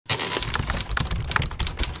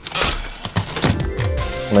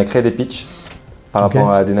On a créé des pitchs par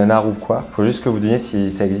rapport à des nanars ou quoi. Il faut juste que vous deviniez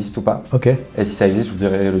si ça existe ou pas. Ok. Et si ça existe, je vous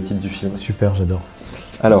dirai le titre du film. Super, j'adore.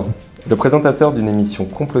 Alors, le présentateur d'une émission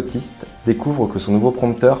complotiste découvre que son nouveau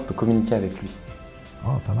prompteur peut communiquer avec lui.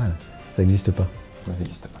 Oh, pas mal. Ça n'existe pas. Ça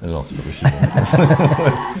n'existe pas. Non, c'est pas possible.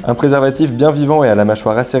 Un préservatif bien vivant et à la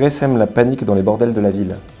mâchoire acérée sème la panique dans les bordels de la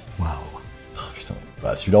ville. Waouh. Oh, putain.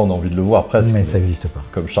 Bah, celui-là, on a envie de le voir presque. Mais ça n'existe pas.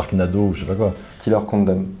 Comme Sharknado ou je sais pas quoi. Killer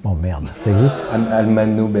Condom. Oh merde, ça existe?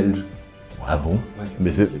 Almano belge. Ah bon?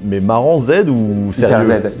 Mais marrant Z ou Hyper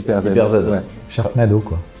sérieux? Z. Hyper Z. Hyper Z. Ouais. Sharknado,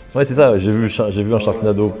 quoi. Ouais, c'est ça, j'ai vu un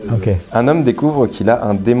Sharknado. Ok. Un homme découvre qu'il a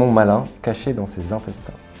un démon malin caché dans ses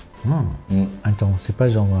intestins. Attends, c'est pas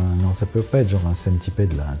genre un... Non, ça peut pas être genre un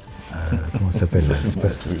centipède là. Comment ça s'appelle là?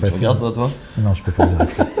 Tu regardes ça, toi? Non, je peux pas dire.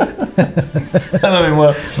 Ah non, mais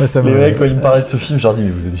moi, ça les mecs, quand ils me parlaient de ce film, je leur dis, mais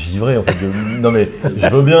vous êtes givrés en fait. Non, mais je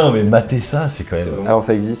veux bien, mais mater ça, c'est quand même. Alors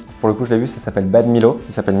ça existe, pour le coup je l'ai vu, ça s'appelle Bad Milo.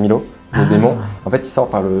 Il s'appelle Milo, le démon. En fait il sort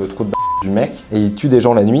par le trou de du mec et il tue des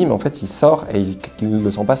gens la nuit, mais en fait il sort et il ne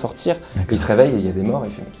le sent pas sortir. Et il se réveille et il y a des morts et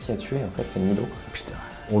il fait mais qui a tué? En fait c'est Milo. Putain.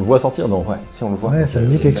 On le voit sortir, non? Ouais, si on le voit. Ouais, ça me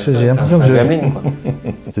dit quelque chose, j'ai l'impression que je... Gremlin, quoi.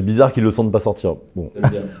 C'est bizarre qu'ils le sentent pas sortir. Bon.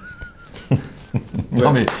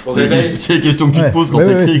 Non mais Ouais. c'est les questions que tu te poses quand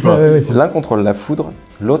t'écris quoi. L'un contrôle la foudre,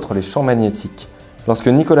 l'autre les champs magnétiques. Lorsque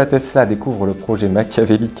Nikola Tesla découvre le projet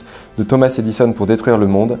machiavélique de Thomas Edison pour détruire le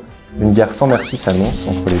monde, une guerre sans merci s'annonce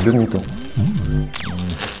entre les deux mutants.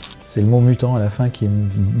 C'est le mot mutant à la fin qui me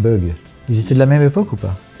bug. Ils étaient de la même époque ou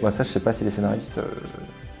pas? Moi ça je sais pas si les scénaristes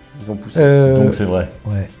ils ont poussé. Donc c'est vrai.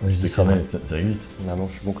 Ouais, je dis cramé, ça existe. Non,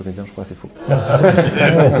 je suis bon comédien, je crois que c'est faux.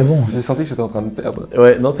 Ouais, c'est bon. J'ai senti que j'étais en train de perdre.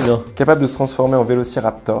 Ouais, non c'est bien. Capable de se transformer en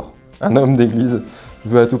vélociraptor, un homme d'église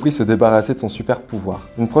veut à tout prix se débarrasser de son super pouvoir.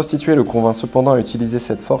 Une prostituée le convainc cependant à utiliser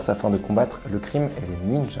cette force afin de combattre le crime et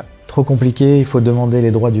les ninjas. Trop compliqué, il faut demander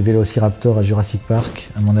les droits du vélociraptor à Jurassic Park,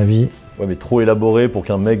 à mon avis. Ouais, mais trop élaboré pour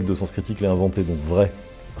qu'un mec de SensCritique l'ait inventé, donc vrai.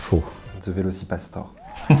 Faux. The Velocipastor.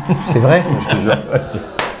 C'est vrai? Je te jure.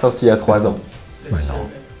 Sorti il y a 3 ans. Ouais,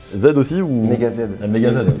 non. Z aussi ou... Méga Z. La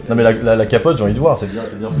méga Z. Non mais la capote, j'ai envie de voir, c'est bien.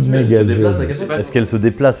 Méga Z. Est-ce qu'elle se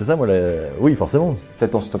déplace, c'est ça moi Oui, forcément.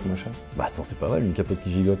 Peut-être en stop motion. Bah attends, c'est pas mal une capote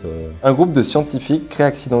qui gigote. Un groupe de scientifiques crée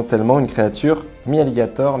accidentellement une créature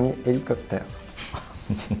mi-alligator, mi-hélicoptère.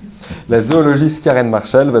 La zoologiste Karen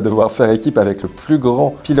Marshall va devoir faire équipe avec le plus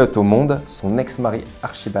grand pilote au monde, son ex-mari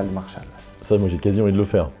Archibald Marshall. Ça, moi j'ai quasi envie de le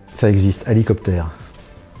faire. Ça existe, hélicoptère.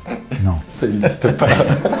 Non. Ça n'existe pas.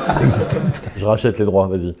 Ça existe pas. Je rachète les droits,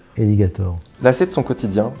 vas-y. Alligator. Lassé de son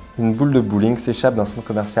quotidien, une boule de bowling s'échappe d'un centre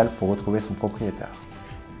commercial pour retrouver son propriétaire.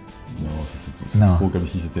 Non, c'est trop comme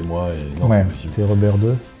si c'était moi et non, Ouais, c'est pas possible. c'est Robert II?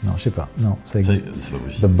 Non, je sais pas. Non, ça existe. C'est pas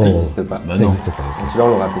possible. The Ça Ball. n'existe pas. Bah Ça non. existe pas. Et celui-là, on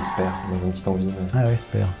l'aurait appelé Sper, donc une petite envie. Mais... Ah ouais,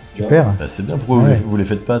 super. Tu perds? Bah, c'est bien, pourquoi vous les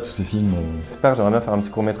faites pas tous ces films Sper, j'aimerais bien faire un petit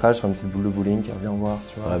court-métrage sur une petite boule de bowling qui revient voir,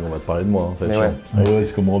 tu vois. Ouais, mais on va te parler de moi en fait. Mais ouais. Ouais,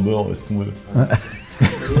 c'est comme Robert, laisse tomber. Ouais.